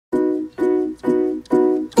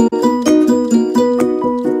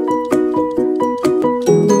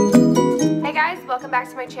welcome back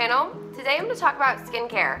to my channel. Today I'm going to talk about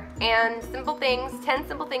skincare and simple things, 10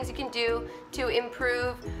 simple things you can do to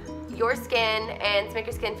improve your skin and to make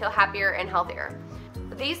your skin feel happier and healthier.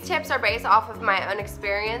 These tips are based off of my own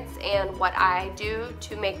experience and what I do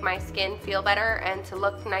to make my skin feel better and to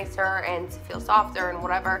look nicer and to feel softer and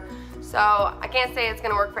whatever. So I can't say it's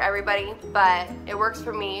going to work for everybody, but it works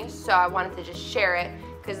for me, so I wanted to just share it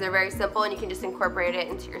because they're very simple and you can just incorporate it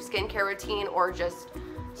into your skincare routine or just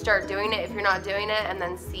start doing it if you're not doing it and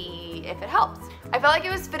then see if it helps. I felt like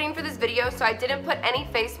it was fitting for this video, so I didn't put any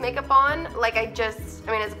face makeup on. Like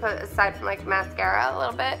aside from like mascara a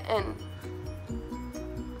little bit and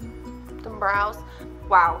some brows.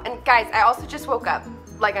 Wow. And guys, I also just woke up.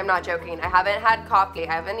 Like, I'm not joking. I haven't had coffee.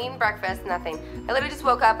 I haven't eaten breakfast, nothing. I literally just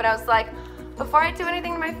woke up and I was like, before I do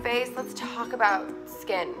anything to my face, let's talk about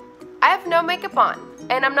skin. I have no makeup on,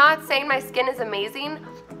 and I'm not saying my skin is amazing,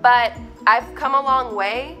 but I've come a long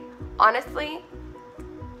way, honestly.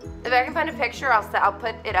 If I can find a picture, I'll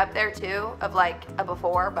put it up there too, of like a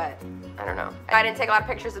before, but I don't know. I didn't take a lot of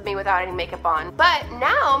pictures of me without any makeup on. But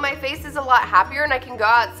now my face is a lot happier and I can go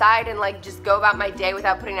outside and like just go about my day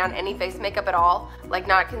without putting on any face makeup at all. Like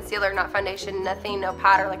not concealer, not foundation, nothing, no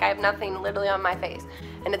powder. Like I have nothing literally on my face.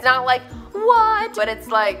 And it's not like, what? But it's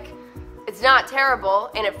like, it's not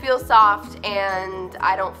terrible and it feels soft and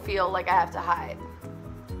I don't feel like I have to hide.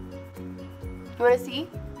 You wanna see?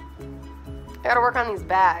 I gotta work on these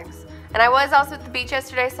bags. And I was also at the beach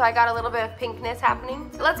yesterday, so I got a little bit of pinkness happening.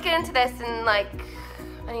 So let's get into this and like,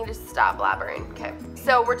 I need to stop blabbering. Okay,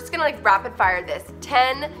 so we're just gonna like rapid fire this.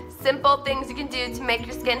 10 simple things you can do to make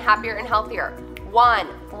your skin happier and healthier. 1,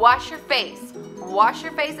 wash your face. Wash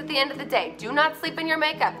your face at the end of the day. Do not sleep in your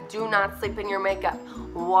makeup. Do not sleep in your makeup.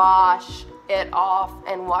 Wash it off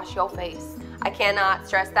and wash your face. I cannot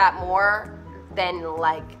stress that more than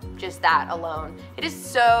like just that alone. It is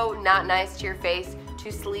so not nice to your face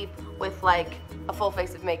to sleep with like a full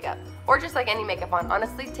face of makeup or just like any makeup on.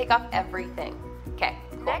 Honestly, take off everything. Okay,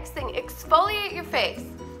 next thing, exfoliate your face.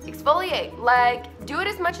 Exfoliate, like do it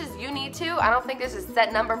as much as you need to. I don't think there's a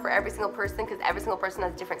set number for every single person because every single person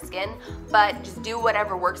has different skin, but just do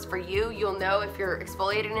whatever works for you. You'll know if you're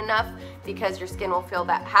exfoliating enough because your skin will feel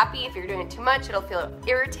that happy. If you're doing it too much, it'll feel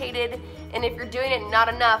irritated, and if you're doing it not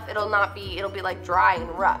enough, it'll be like dry and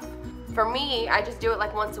rough. For me, I just do it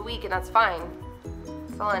like once a week and that's fine.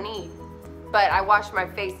 That's all I need. But I wash my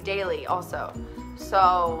face daily also.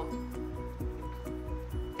 So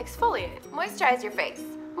exfoliate. Moisturize your face.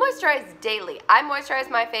 Moisturize daily. I moisturize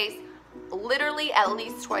my face literally at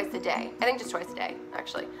least twice a day. I think just twice a day,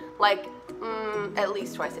 actually. Like, at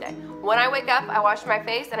least twice a day. When I wake up, I wash my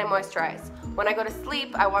face and I moisturize. When I go to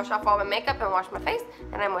sleep, I wash off all my makeup and wash my face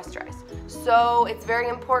and I moisturize. So it's very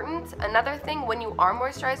important. Another thing, when you are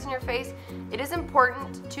moisturizing your face, it is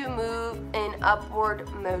important to move in upward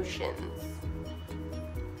motions.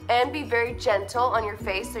 And be very gentle on your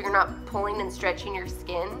face so you're not pulling and stretching your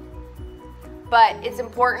skin. But it's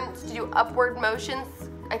important to do upward motions,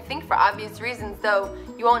 I think for obvious reasons, though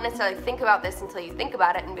you won't necessarily think about this until you think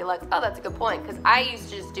about it and be like, oh, that's a good point, because I used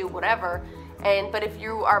to just do whatever. But if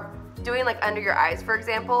you are doing like under your eyes, for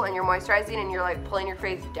example, and you're moisturizing and you're like pulling your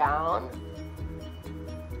face down,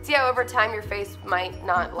 see how over time your face might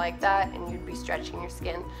not like that and you'd be stretching your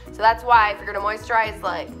skin. So that's why if you're gonna moisturize,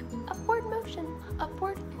 like upward motion,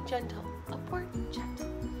 upward and gentle, upward and gentle.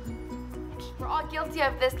 We're all guilty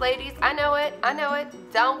of this, ladies. I know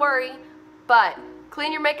it, don't worry. But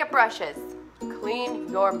clean your makeup brushes. Clean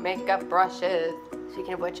your makeup brushes.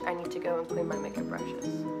 Speaking of which, I need to go and clean my makeup brushes.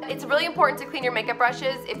 It's really important to clean your makeup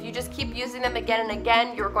brushes. If you just keep using them again and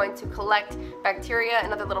again, you're going to collect bacteria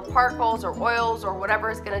and other little particles or oils or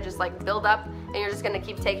whatever is gonna just like build up, and you're just gonna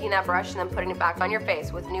keep taking that brush and then putting it back on your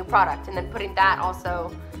face with new product, and then putting that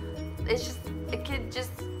also, it's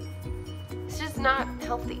just not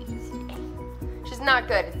healthy. It's just not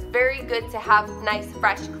good. It's very good to have nice,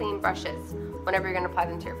 fresh, clean brushes whenever you're gonna apply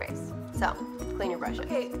them to your face. So, clean your brushes.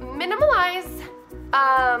 Okay, minimalize,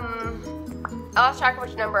 I lost track of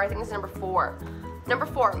which number, I think this is number 4. Number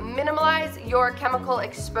 4, minimalize your chemical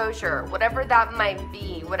exposure, whatever that might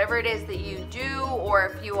be, whatever it is that you do, or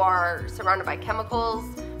if you are surrounded by chemicals,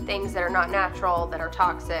 things that are not natural, that are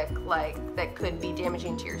toxic, like that could be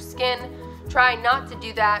damaging to your skin. Try not to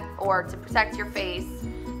do that or to protect your face.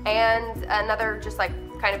 And another just like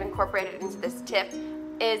kind of incorporated into this tip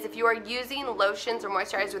is if you are using lotions or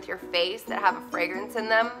moisturizers with your face that have a fragrance in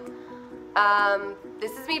them,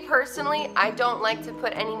 this is me personally, I don't like to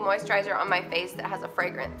put any moisturizer on my face that has a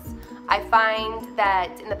fragrance. I find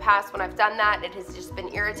that in the past when I've done that, it has just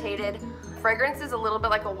been irritated. Fragrance is a little bit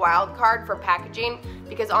like a wild card for packaging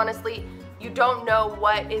because honestly, you don't know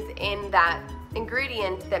what is in that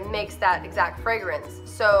ingredient that makes that exact fragrance.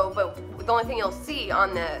 So, but the only thing you'll see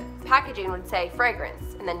on the packaging would say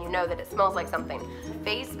fragrance, and then you know that it smells like something.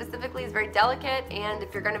 Face specifically is very delicate, and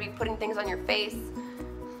if you're gonna be putting things on your face,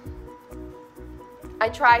 I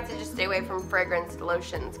try to just stay away from fragranced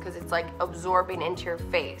lotions because it's like absorbing into your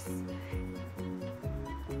face.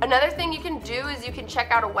 Another thing you can do is you can check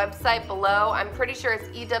out a website below. I'm pretty sure it's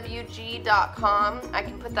ewg.com.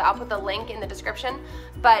 I'll put the link in the description.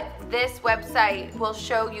 But this website will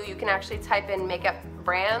show you, you can actually type in makeup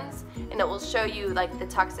brands, and it will show you like the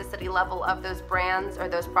toxicity level of those brands or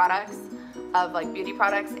those products, of like beauty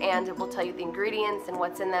products, and it will tell you the ingredients and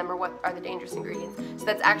what's in them or what are the dangerous ingredients. So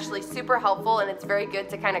that's actually super helpful, and it's very good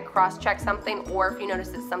to kind of cross-check something, or if you notice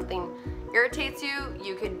that something irritates you,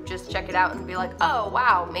 you could just check it out and be like, oh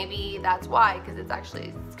wow, maybe that's why, because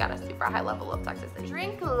it's got a super high level of toxicity.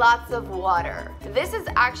 Drink lots of water. This is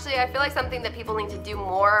actually, I feel like something that people need to do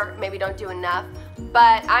more, maybe don't do enough,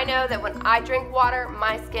 but I know that when I drink water,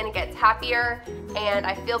 my skin gets happier and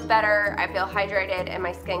I feel better, I feel hydrated, and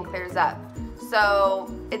my skin clears up. So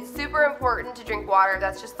it's super important to drink water.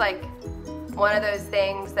 That's just like one of those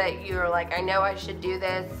things that you're like, I know I should do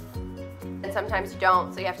this, and sometimes you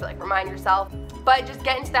don't, so you have to like remind yourself. But just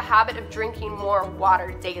get into the habit of drinking more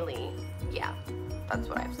water daily. Yeah, that's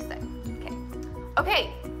what I have to say.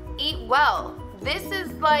 Okay, eat well. This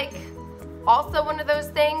is like also one of those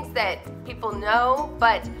things that people know,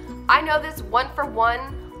 but I know this one for one.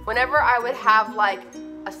 Whenever I would have like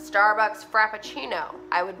a Starbucks Frappuccino,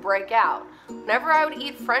 I would break out. Whenever I would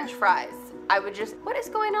eat French fries, I would just, what is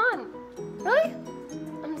going on? Really?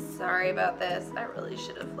 I'm sorry about this. I really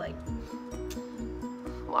should have like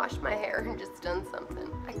washed my hair and just done something.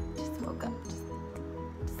 I just woke up.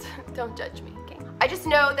 Just don't judge me, okay? I just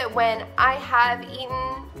know that when I have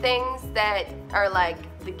eaten things that are like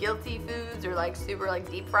the guilty foods or like super like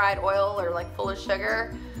deep fried oil or like full of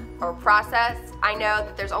sugar or processed, I know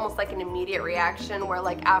that there's almost like an immediate reaction where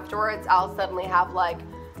like afterwards I'll suddenly have like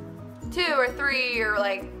 2 or 3 or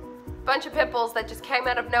like a bunch of pimples that just came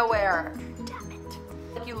out of nowhere. Damn it.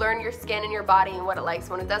 Like you learn your skin and your body and what it likes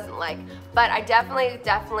and what it doesn't like. But I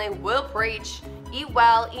definitely will preach, eat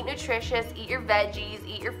well, eat nutritious, eat your veggies,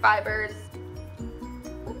 eat your fibers.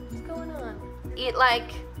 What's going on?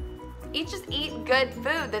 Just eat good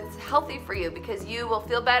food that's healthy for you, because you will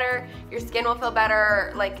feel better, your skin will feel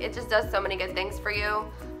better, like it just does so many good things for you.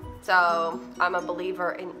 So I'm a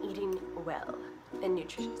believer in eating well and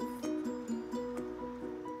nutritious.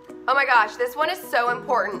 Oh my gosh, this one is so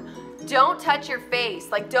important. Don't touch your face.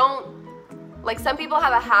 Like some people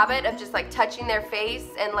have a habit of just like touching their face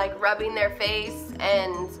and like rubbing their face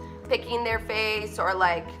and picking their face, or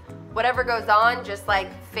like whatever goes on, just like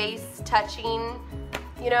face touching,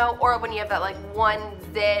 you know, or when you have that like one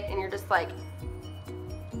zit and you're just like,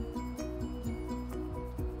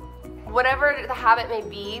 whatever the habit may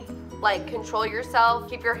be, like control yourself,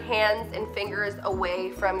 keep your hands and fingers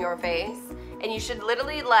away from your face, and you should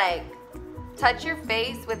literally like touch your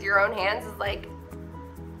face with your own hands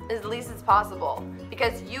as least as possible,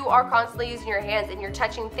 because you are constantly using your hands and you're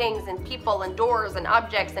touching things and people and doors and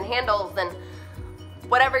objects and handles and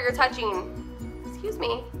whatever you're touching, excuse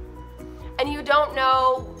me, and you don't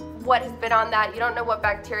know what has been on that, you don't know what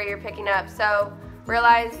bacteria you're picking up. So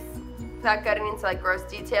realize, without getting into like gross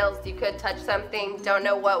details, you could touch something, don't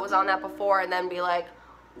know what was on that before, and then be like,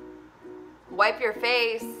 wipe your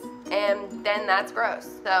face, and then that's gross.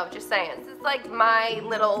 So just saying, this is like my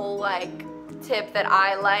little like tip that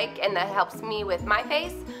I like and that helps me with my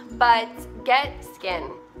face. But get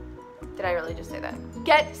skin. Did I really just say that?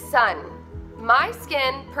 Get sun. My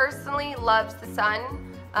skin personally loves the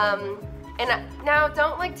sun. And now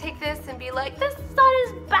don't like take this and be like, this sun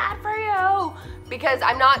is bad for you, because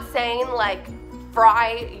I'm not saying like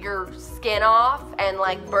fry your skin off and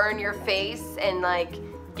like burn your face and like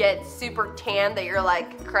get super tan that you're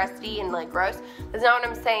like crusty and like gross. That's not what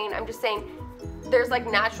I'm saying. I'm just saying there's like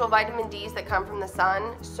natural vitamin D's that come from the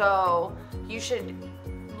sun, so you should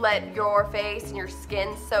let your face and your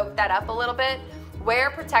skin soak that up a little bit. Wear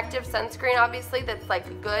protective sunscreen, obviously, that's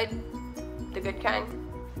like good, the good kind.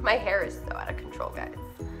 My hair is so out of control, guys.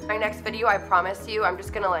 My next video, I promise you, I'm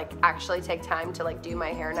just gonna like actually take time to like do my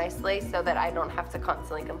hair nicely so that I don't have to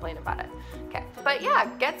constantly complain about it. Okay, but yeah,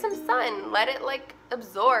 get some sun, let it like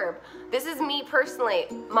absorb. This is me personally.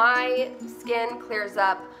 My skin clears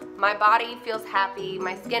up, my body feels happy,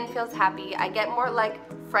 my skin feels happy. I get more like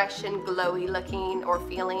fresh and glowy looking or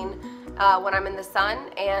feeling when I'm in the sun,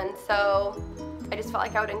 and so I just felt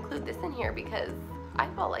like I would include this in here because I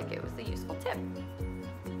felt like it was a useful tip.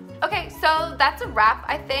 Okay, so that's a wrap,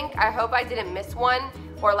 I think. I hope I didn't miss one.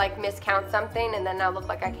 or like miscount something and then I look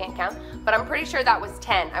like I can't count. But I'm pretty sure that was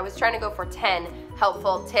 10. I was trying to go for 10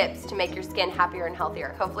 helpful tips to make your skin happier and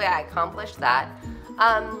healthier. Hopefully I accomplished that.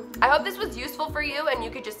 I hope this was useful for you and you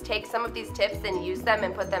could just take some of these tips and use them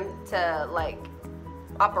and put them to like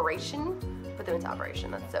operation. Put them into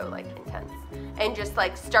operation, that's so like intense. And just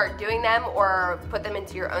like start doing them or put them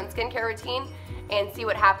into your own skincare routine and see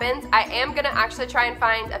what happens. I am gonna actually try and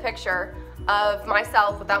find a picture of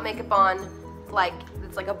myself without makeup on, like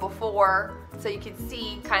it's like a before, so you can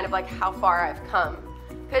see kind of like how far I've come.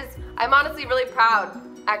 Because I'm honestly really proud,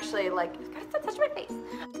 actually, like, gotta stop touching my face.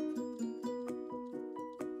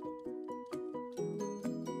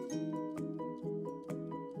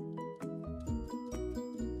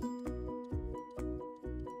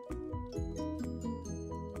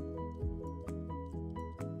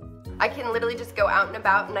 I can literally just go out and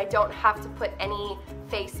about and I don't have to put any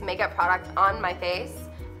face makeup product on my face,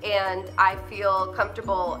 and I feel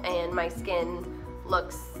comfortable and my skin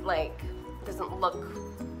looks like, doesn't look,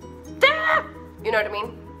 you know what I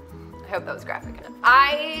mean? I hope that was graphic enough.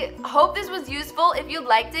 I hope this was useful. If you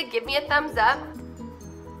liked it, give me a thumbs up.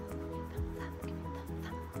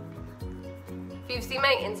 If you've seen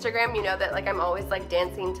my Instagram, you know that like I'm always like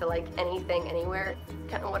dancing to like anything, anywhere.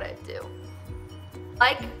 Kind of what I do.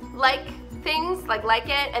 Like things, like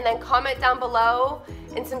it, and then comment down below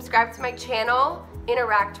and subscribe to my channel.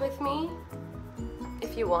 Interact with me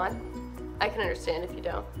if you want. I can understand if you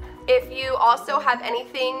don't. If you also have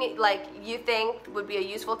anything like you think would be a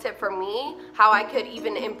useful tip for me, how I could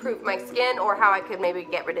even improve my skin or how I could maybe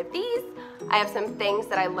get rid of these, I have some things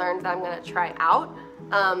that I learned that I'm gonna try out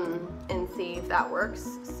and see if that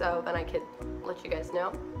works, so then I could let you guys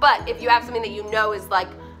know. But if you have something that you know is like,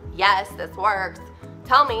 yes, this works,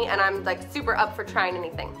 tell me, and I'm like super up for trying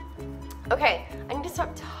anything. Okay, I need to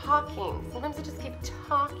stop talking. Sometimes I just keep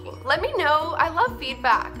talking. Let me know. I love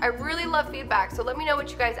feedback. I really love feedback. So let me know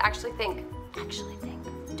what you guys actually think.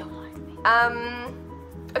 Don't lie to me.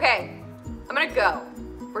 Okay, I'm gonna go.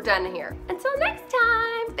 We're done here. Until next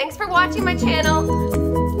time. Thanks for watching my channel.